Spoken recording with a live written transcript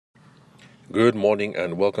Good morning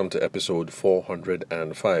and welcome to episode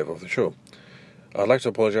 405 of the show. I'd like to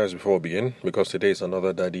apologize before we begin because today is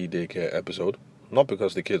another daddy daycare episode. Not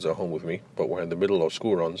because the kids are home with me, but we're in the middle of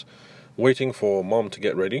school runs, waiting for mom to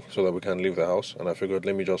get ready so that we can leave the house, and I figured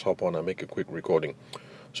let me just hop on and make a quick recording.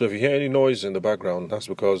 So if you hear any noise in the background, that's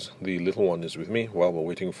because the little one is with me while we're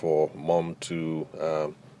waiting for mom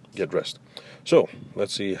to get dressed. So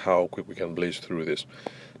let's see how quick we can blaze through this.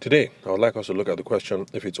 Today, I would like us to look at the question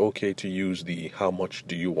if it's okay to use the how much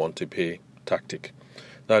do you want to pay tactic.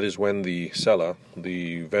 That is when the seller,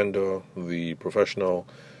 the vendor, the professional,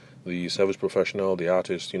 the service professional, the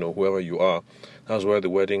artist, whoever you are, that's where the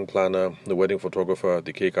wedding planner, the wedding photographer,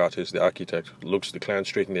 the cake artist, the architect looks the client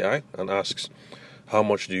straight in the eye and asks, how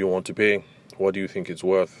much do you want to pay? What do you think it's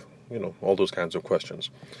worth? All those kinds of questions.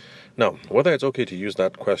 Now, whether it's okay to use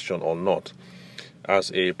that question or not,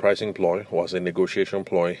 as a pricing ploy or as a negotiation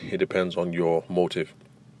ploy, it depends on your motive.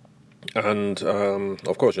 And,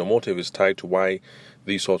 of course, your motive is tied to why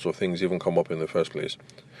these sorts of things even come up in the first place.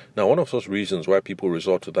 Now, one of those reasons why people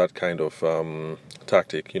resort to that kind of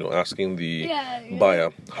tactic, asking the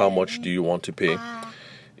buyer, how much do you want to pay,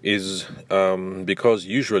 is because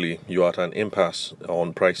usually you're at an impasse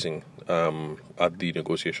on pricing at the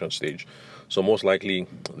negotiation stage. So most likely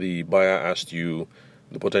the buyer asked you,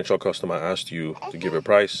 the potential customer asked you to give a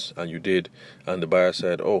price, and you did, and the buyer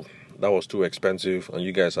said, oh, that was too expensive, and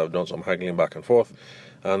you guys have done some haggling back and forth.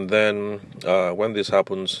 And then when this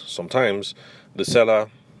happens, sometimes the seller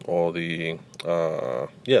or the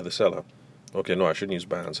seller, okay, no, I shouldn't use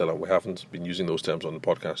buyer and seller. We haven't been using those terms on the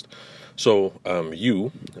podcast. So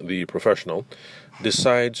you, the professional,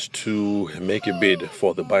 decides to make a bid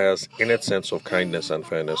for the buyer's innate sense of kindness and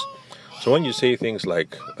fairness. So when you say things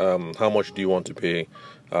like, how much do you want to pay,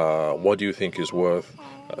 what do you think is worth,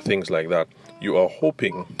 things like that, you are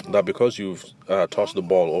hoping that because you've tossed the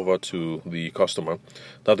ball over to the customer,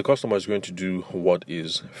 that the customer is going to do what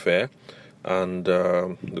is fair, and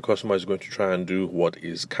the customer is going to try and do what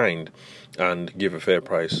is kind and give a fair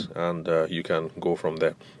price, and you can go from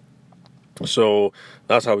there. So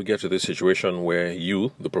that's how we get to this situation where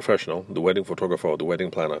you, the professional, the wedding photographer or the wedding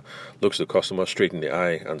planner, looks the customer straight in the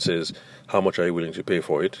eye and says, how much are you willing to pay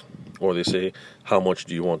for it? Or they say, how much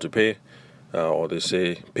do you want to pay? Or they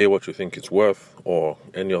say, pay what you think it's worth, or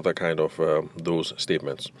any other kind of those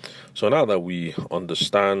statements. So now that we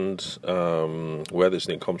understand where this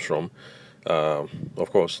thing comes from, of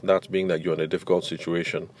course, that being that you're in a difficult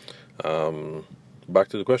situation, back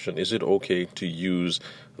to the question, is it okay to use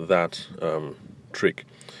that trick?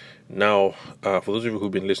 Now, for those of you who've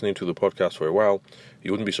been listening to the podcast for a while,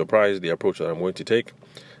 you wouldn't be surprised the approach that I'm going to take,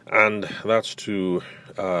 and that's to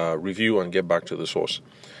review and get back to the source.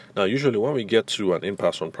 Now, usually when we get to an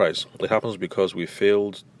impasse on price, it happens because we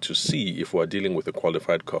failed to see if we're dealing with a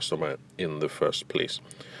qualified customer in the first place.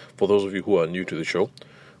 For those of you who are new to the show,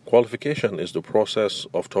 qualification is the process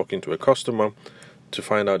of talking to a customer to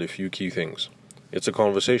find out a few key things. It's a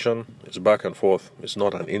conversation, it's back and forth, it's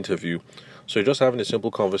not an interview. So you're just having a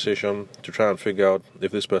simple conversation to try and figure out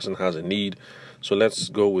if this person has a need. So let's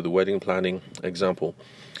go with the wedding planning example.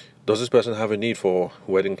 Does this person have a need for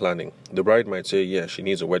wedding planning? The bride might say, yeah, she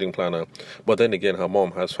needs a wedding planner. But then again, her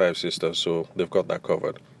mom has 5 sisters, so they've got that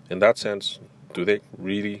covered. In that sense, do they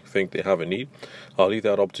really think they have a need? I'll leave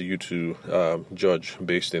that up to you to judge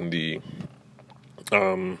based in the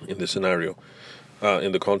scenario.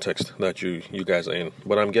 In the context that you guys are in.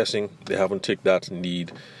 But I'm guessing they haven't ticked that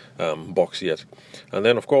need box yet. And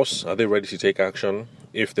then, of course, are they ready to take action?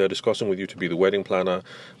 If they're discussing with you to be the wedding planner,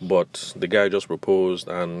 but the guy just proposed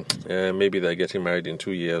and maybe they're getting married in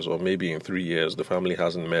 2 years or maybe in 3 years, the family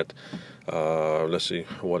hasn't met. Let's see,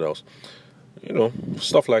 what else?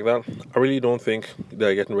 Stuff like that. I really don't think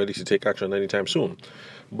they're getting ready to take action anytime soon.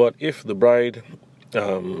 But if the bride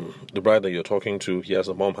that you're talking to, yes,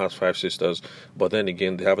 the mom has 5 sisters, but then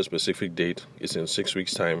again, they have a specific date. It's in 6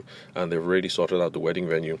 weeks' time, and they've already sorted out the wedding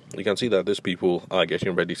venue. You can see that these people are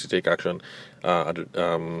getting ready to take action,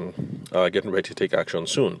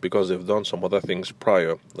 soon because they've done some other things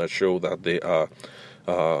prior that show that they are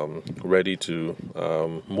ready to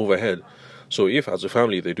move ahead. So if, as a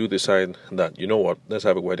family, they do decide that, you know what, let's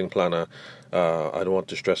have a wedding planner, I don't want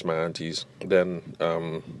to stress my aunties, then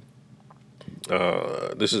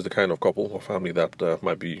this is the kind of couple or family that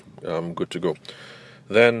might be good to go.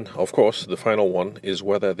 Then, of course, the final one is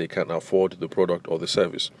whether they can afford the product or the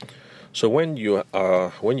service. So when you're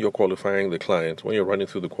qualifying the client, when you're running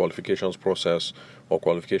through the qualifications process or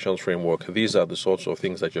qualifications framework, these are the sorts of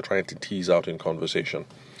things that you're trying to tease out in conversation.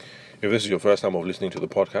 If this is your first time of listening to the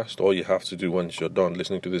podcast, all you have to do once you're done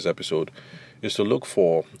listening to this episode is to look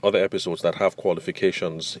for other episodes that have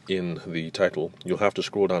qualifications in the title. You'll have to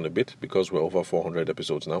scroll down a bit because we're over 400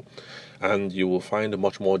 episodes now, and you will find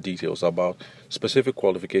much more details about specific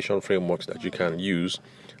qualification frameworks that you can use.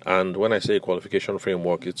 And when I say qualification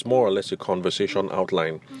framework, it's more or less a conversation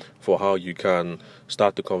outline for how you can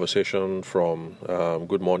start the conversation from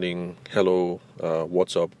good morning, hello,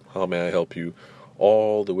 what's up, how may I help you,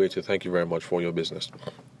 all the way to thank you very much for your business.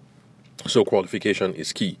 So qualification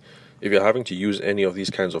is key. If you're having to use any of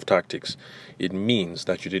these kinds of tactics, it means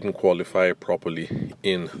that you didn't qualify properly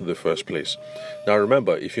in the first place. Now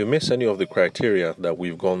remember, if you miss any of the criteria that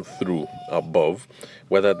we've gone through above,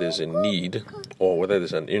 whether there's a need or whether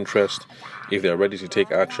there's an interest, if they're ready to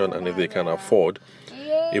take action and if they can afford,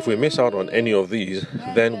 if we miss out on any of these,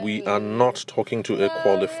 then we are not talking to a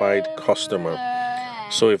qualified customer.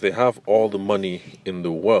 So if they have all the money in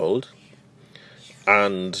the world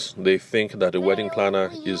and they think that a wedding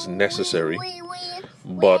planner is necessary,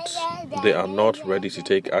 but they are not ready to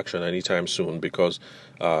take action anytime soon because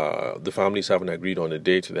the families haven't agreed on a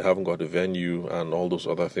date, they haven't got a venue and all those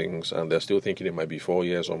other things, and they're still thinking it might be 4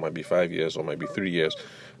 years or might be 5 years or might be 3 years,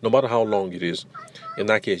 no matter how long it is, in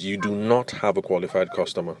that case, you do not have a qualified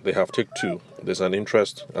customer. They have tick two. There's an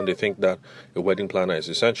interest and they think that a wedding planner is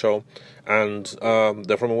essential, and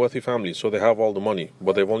they're from a wealthy family, so they have all the money,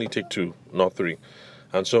 but they've only ticked two, not three.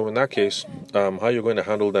 And so in that case, how you're going to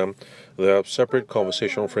handle them, there are separate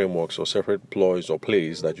conversation frameworks or separate ploys or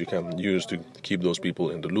plays that you can use to keep those people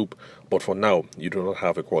in the loop. But for now, you do not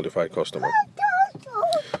have a qualified customer.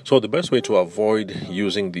 So the best way to avoid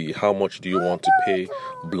using the how much do you want to pay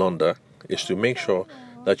blunder is to make sure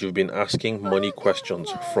that you've been asking money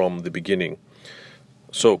questions from the beginning.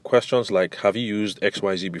 So questions like, have you used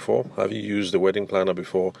XYZ before? Have you used the wedding planner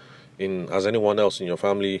before? Has anyone else in your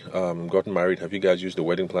family gotten married? Have you guys used the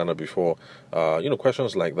wedding planner before?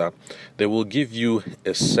 Questions like that. They will give you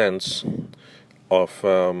a sense of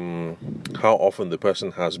how often the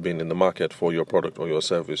person has been in the market for your product or your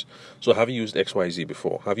service. So have you used XYZ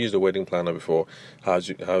before? Have you used the wedding planner before? Have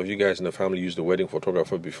you guys in the family used the wedding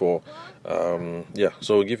photographer before? So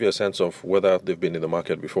it'll give you a sense of whether they've been in the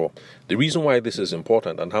market before. The reason why this is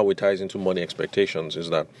important and how it ties into money expectations is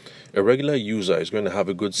that a regular user is going to have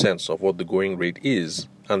a good sense of what the going rate is,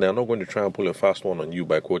 and they're not going to try and pull a fast one on you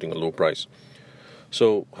by quoting a low price.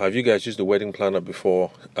 So, have you guys used the wedding planner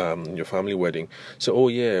before your family wedding? So, oh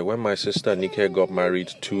yeah, when my sister Nike got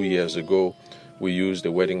married 2 years ago, we used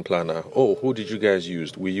the wedding planner. Oh, who did you guys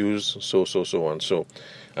use? We used so and so.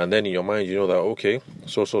 And then in your mind, you know that, okay,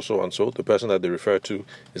 so and so. The person that they refer to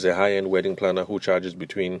is a high-end wedding planner who charges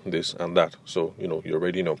between this and that. So, you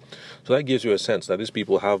already know. So that gives you a sense that these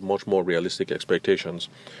people have much more realistic expectations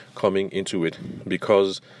coming into it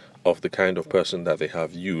because of the kind of person that they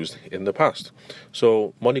have used in the past.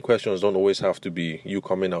 So money questions don't always have to be you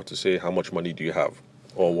coming out to say how much money do you have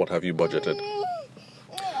or what have you budgeted.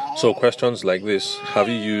 So questions like this, have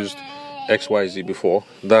you used XYZ before?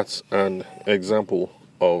 That's an example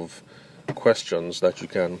of questions that you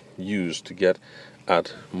can use to get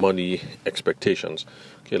at money expectations.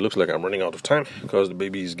 Okay, it looks like I'm running out of time because the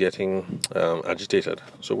baby is getting agitated.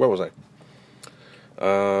 So where was I?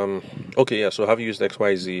 So have you used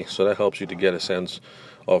XYZ? So that helps you to get a sense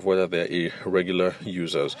of whether they're a regular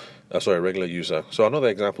user. So another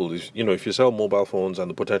example is, if you sell mobile phones and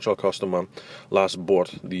the potential customer last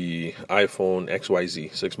bought the iPhone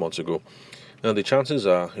XYZ 6 months ago, now the chances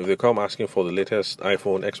are, if they come asking for the latest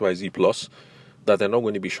iPhone XYZ Plus, that they're not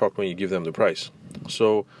going to be shocked when you give them the price.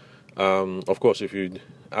 So, of course, if you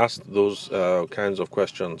ask those kinds of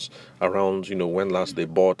questions around, when last they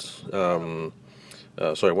bought,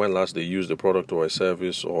 when last they used the product or a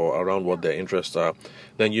service, or around what their interests are,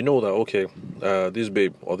 then you know that, okay, this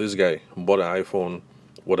babe or this guy bought an iPhone,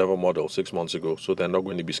 whatever model, 6 months ago, so they're not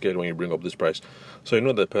going to be scared when you bring up this price. So you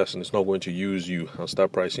know that person is not going to use you and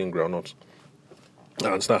start pricing groundnuts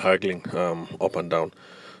and start haggling up and down.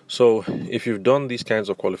 So if you've done these kinds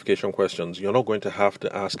of qualification questions, you're not going to have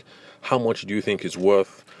to ask, how much do you think it's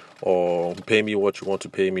worth, or pay me what you want to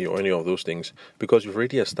pay me, or any of those things, because you've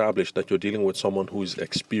already established that you're dealing with someone who is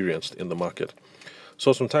experienced in the market.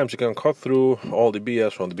 So sometimes you can cut through all the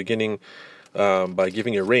BS from the beginning by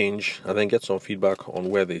giving a range and then get some feedback on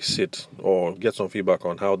where they sit, or get some feedback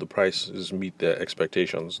on how the prices meet their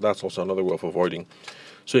expectations. That's also another way of avoiding.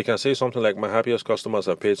 So you can say something like, my happiest customers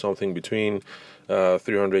have paid something between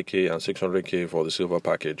 300k and 600k for the silver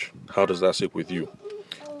package. How does that sit with you?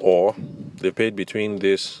 Or they paid between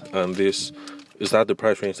this and this. Is that the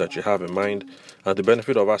price range that you have in mind? And the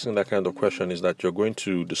benefit of asking that kind of question is that you're going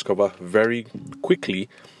to discover very quickly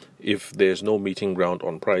if there's no meeting ground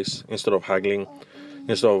on price, instead of haggling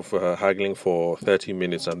for 30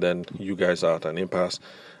 minutes and then you guys are at an impasse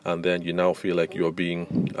and then you now feel like you're being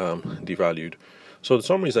devalued. So the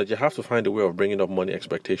summary is that you have to find a way of bringing up money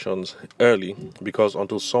expectations early, because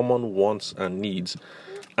until someone wants and needs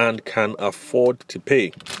and can afford to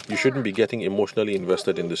pay, you shouldn't be getting emotionally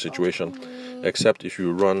invested in the situation, except if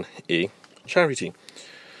you run a charity.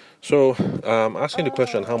 So asking the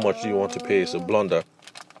question, how much do you want to pay, is a blunder,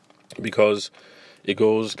 because it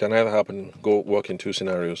can either work in two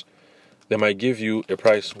scenarios. They might give you a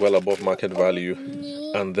price well above market value,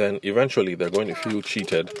 and then eventually they're going to feel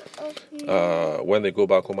cheated when they go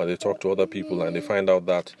back home and they talk to other people and they find out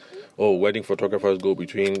that, wedding photographers go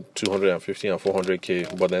between 250 and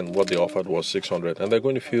 400k, but then what they offered was 600, and they're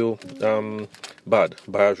going to feel bad,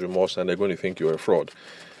 buyer's remorse, and they're going to think you're a fraud.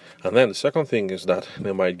 And then the second thing is that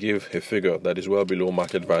they might give a figure that is well below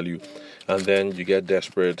market value, and then you get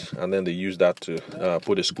desperate, and then they use that to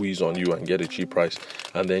put a squeeze on you and get a cheap price,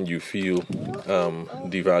 and then you feel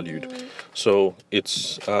devalued. So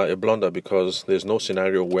it's a blunder, because there's no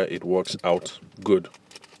scenario where it works out good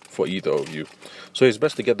for either of you. So it's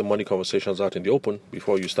best to get the money conversations out in the open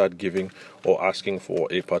before you start giving or asking for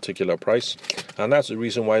a particular price. And that's the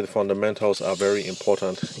reason why the fundamentals are very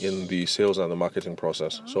important in the sales and the marketing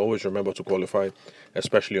process. So always remember to qualify,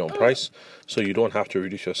 especially on price, so you don't have to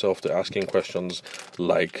reduce yourself to asking questions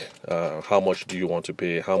like, how much do you want to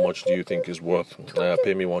pay? How much do you think is worth?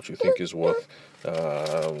 Pay me what you think is worth.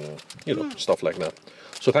 Stuff like that.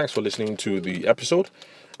 So thanks for listening to the episode.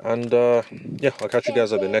 And I'll catch you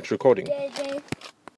guys at the next recording.